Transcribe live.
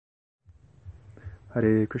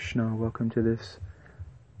Hare Krishna, welcome to this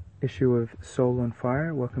issue of Soul on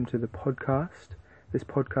Fire. Welcome to the podcast. This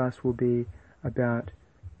podcast will be about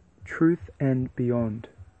truth and beyond.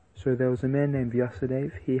 So there was a man named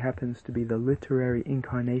Vyasadeva. He happens to be the literary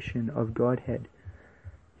incarnation of Godhead.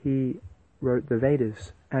 He wrote the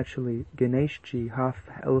Vedas. Actually, Ganeshji, half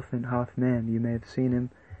elephant, half man. You may have seen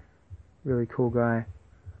him. Really cool guy.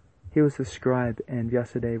 He was the scribe, and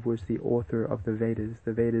Vyasadeva was the author of the Vedas.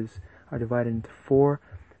 The Vedas are divided into 4.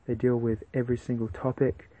 They deal with every single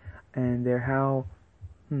topic, and they're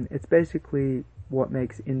it's basically what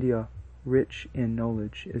makes India rich in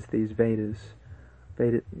knowledge is these Vedas.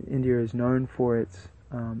 India is known for its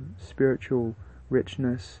spiritual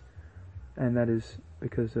richness, and that is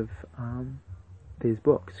because of these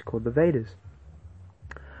books called the Vedas.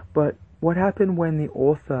 But what happened when the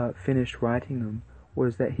author finished writing them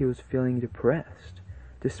was that he was feeling depressed,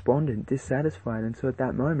 despondent, dissatisfied, and so at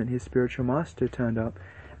that moment his spiritual master turned up,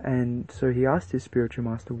 and so he asked his spiritual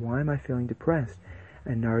master, "Why am I feeling depressed?"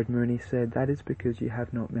 And Narad Muni said, "That is because you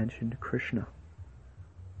have not mentioned Krishna."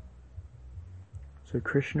 So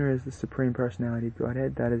Krishna is the Supreme Personality of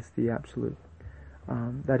Godhead. That is the absolute,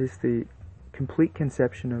 that is the complete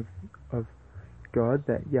conception of God,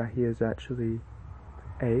 that he is actually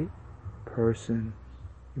a person.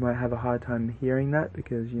 You might have a hard time hearing that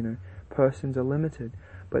because, persons are limited,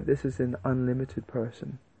 but this is an unlimited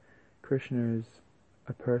person. Krishna is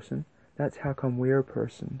a person. That's how come we are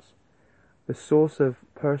persons. The source of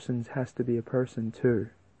persons has to be a person too.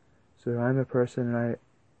 So I'm a person and I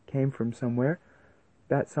came from somewhere.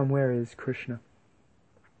 That somewhere is Krishna.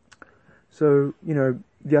 So,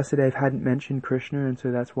 Vyasadeva hadn't mentioned Krishna, and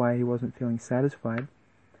so that's why he wasn't feeling satisfied.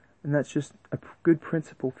 And that's just a good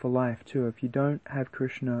principle for life too. If you don't have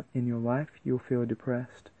Krishna in your life, you'll feel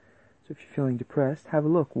depressed. So if you're feeling depressed, have a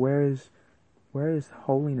look. Where is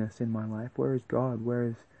holiness in my life? Where is God? Where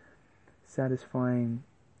is satisfying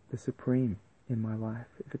the Supreme in my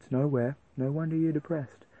life? If it's nowhere, no wonder you're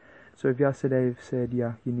depressed. So Vyasadeva said,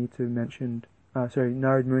 you need to mention.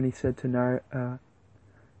 Narad Muni said to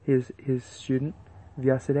his student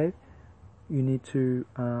Vyasadeva, you need to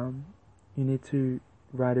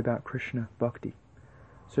write about Krishna Bhakti.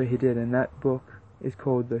 So he did, and that book is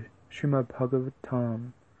called the Srimad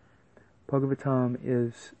Bhagavatam. Bhagavatam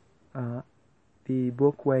is the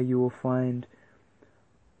book where you will find,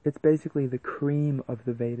 it's basically the cream of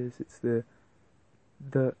the Vedas. It's the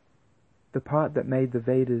part that made the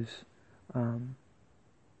Vedas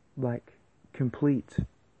complete.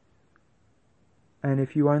 And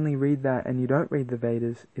if you only read that and you don't read the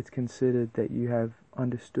Vedas, it's considered that you have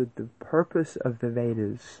understood the purpose of the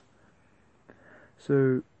Vedas.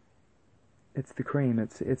 So it's the cream,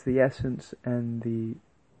 it's the essence and the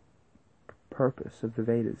purpose of the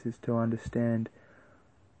Vedas is to understand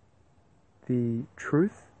the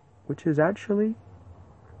truth, which is actually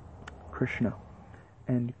Krishna.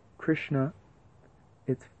 And Krishna,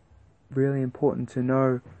 it's really important to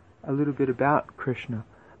know a little bit about Krishna,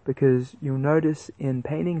 because you'll notice in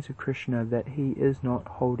paintings of Krishna that he is not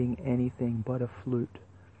holding anything but a flute.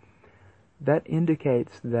 That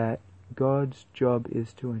indicates that God's job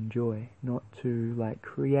is to enjoy, not to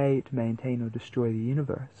create, maintain, or destroy the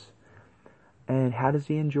universe. And how does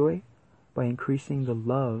he enjoy? By increasing the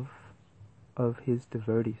love of his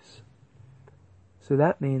devotees. So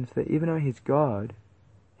that means that even though he's God,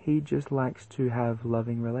 he just likes to have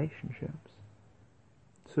loving relationships.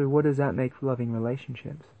 So what does that make loving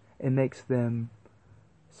relationships? It makes them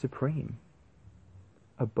supreme,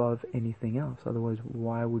 above anything else. Otherwise,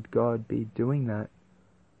 why would God be doing that,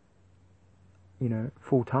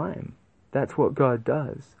 full time? That's what God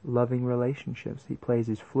does, loving relationships. He plays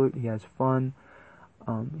his flute, he has fun,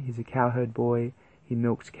 he's a cowherd boy, he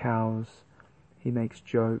milks cows, he makes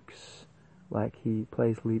jokes, he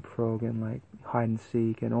plays leapfrog and hide and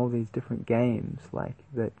seek and all these different games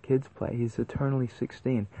that kids play. He's eternally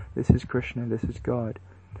 16. This is Krishna, this is God.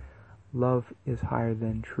 Love is higher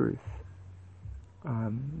than truth.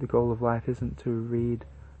 The goal of life isn't to read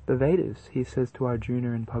the Vedas. He says to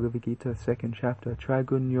Arjuna in Bhagavad Gita, 2nd chapter,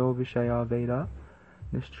 Trigunyo Vishaya Veda,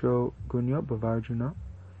 Nishcho Gunyo Bhavarjuna,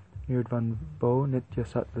 Nirdvanvo Nitya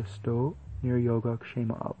Sattvasto, Niryoga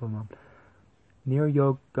Kshema Atmavan.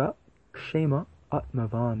 Niryoga Kshema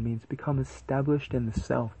Atmavan means become established in the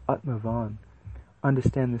self, Atmavan.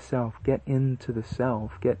 Understand the self, get into the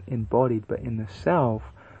self, get embodied, but in the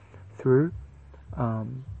self through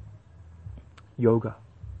yoga,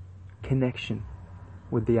 connection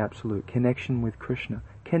with the Absolute, connection with Krishna.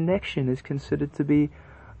 Connection is considered to be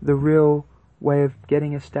the real way of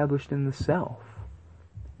getting established in the self.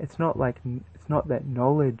 It's not that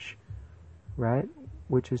knowledge, right?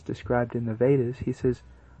 which is described in the Vedas, he says,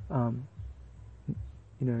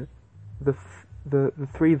 the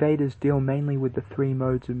three Vedas deal mainly with the three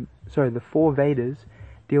modes of, the 4 Vedas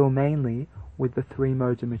deal mainly with the 3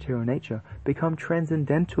 modes of material nature. Become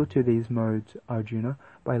transcendental to these modes, Arjuna,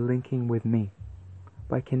 by linking with me,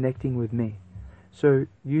 by connecting with me. So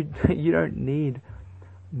you don't need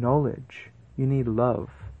knowledge, you need love.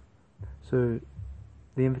 So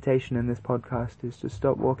the invitation in this podcast is to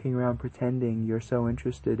stop walking around pretending you're so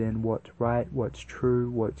interested in what's right, what's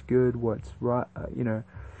true, what's good, what's right,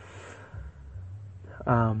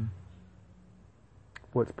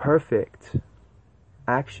 what's perfect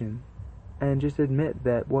action, and just admit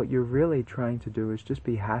that what you're really trying to do is just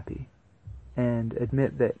be happy, and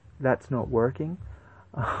admit that that's not working.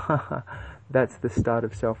 That's the start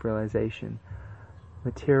of self-realization.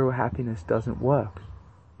 Material happiness doesn't work.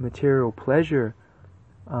 Material pleasure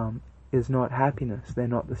is not happiness. They're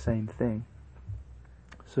not the same thing.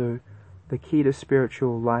 So the key to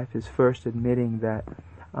spiritual life is first admitting that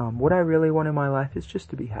what I really want in my life is just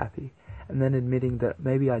to be happy, and then admitting that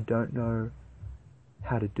maybe I don't know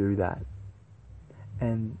how to do that,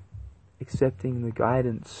 and accepting the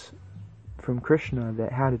guidance from Krishna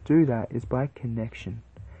that how to do that is by connection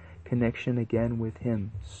again with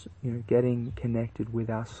him, getting connected with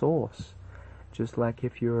our source. Just like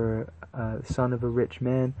if you're a son of a rich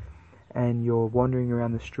man and you're wandering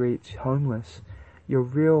around the streets homeless, your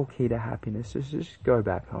real key to happiness is just go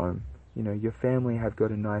back home. Your family have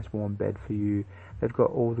got a nice warm bed for you, they've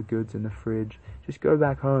got all the goods in the fridge. Just go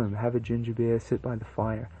back home, have a ginger beer, sit by the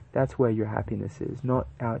fire. That's where your happiness is, not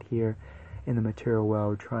out here in the material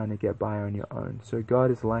world trying to get by on your own. So God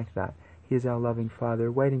is like that. He is our loving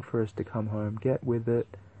Father, waiting for us to come home. Get with it.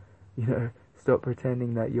 Stop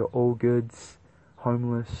pretending that you're all goods,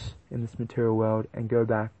 homeless in this material world, and go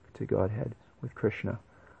back to Godhead with Krishna.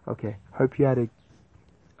 Okay, hope you had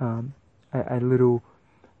a little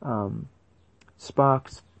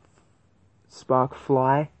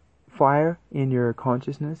fire in your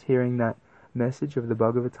consciousness, hearing that message of the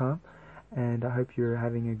Bhagavatam. And I hope you're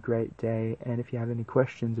having a great day. And if you have any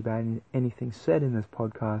questions about anything said in this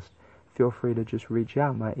podcast, feel free to just reach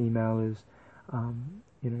out. My email is,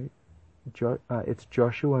 it's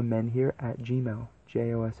joshuamenhere@gmail.com,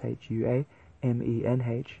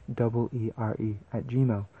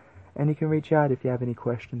 JOSHUAMENHEERE@gmail.com. And you can reach out if you have any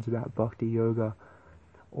questions about Bhakti Yoga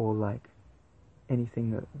or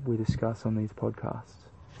anything that we discuss on these podcasts.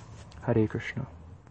 Hare Krishna.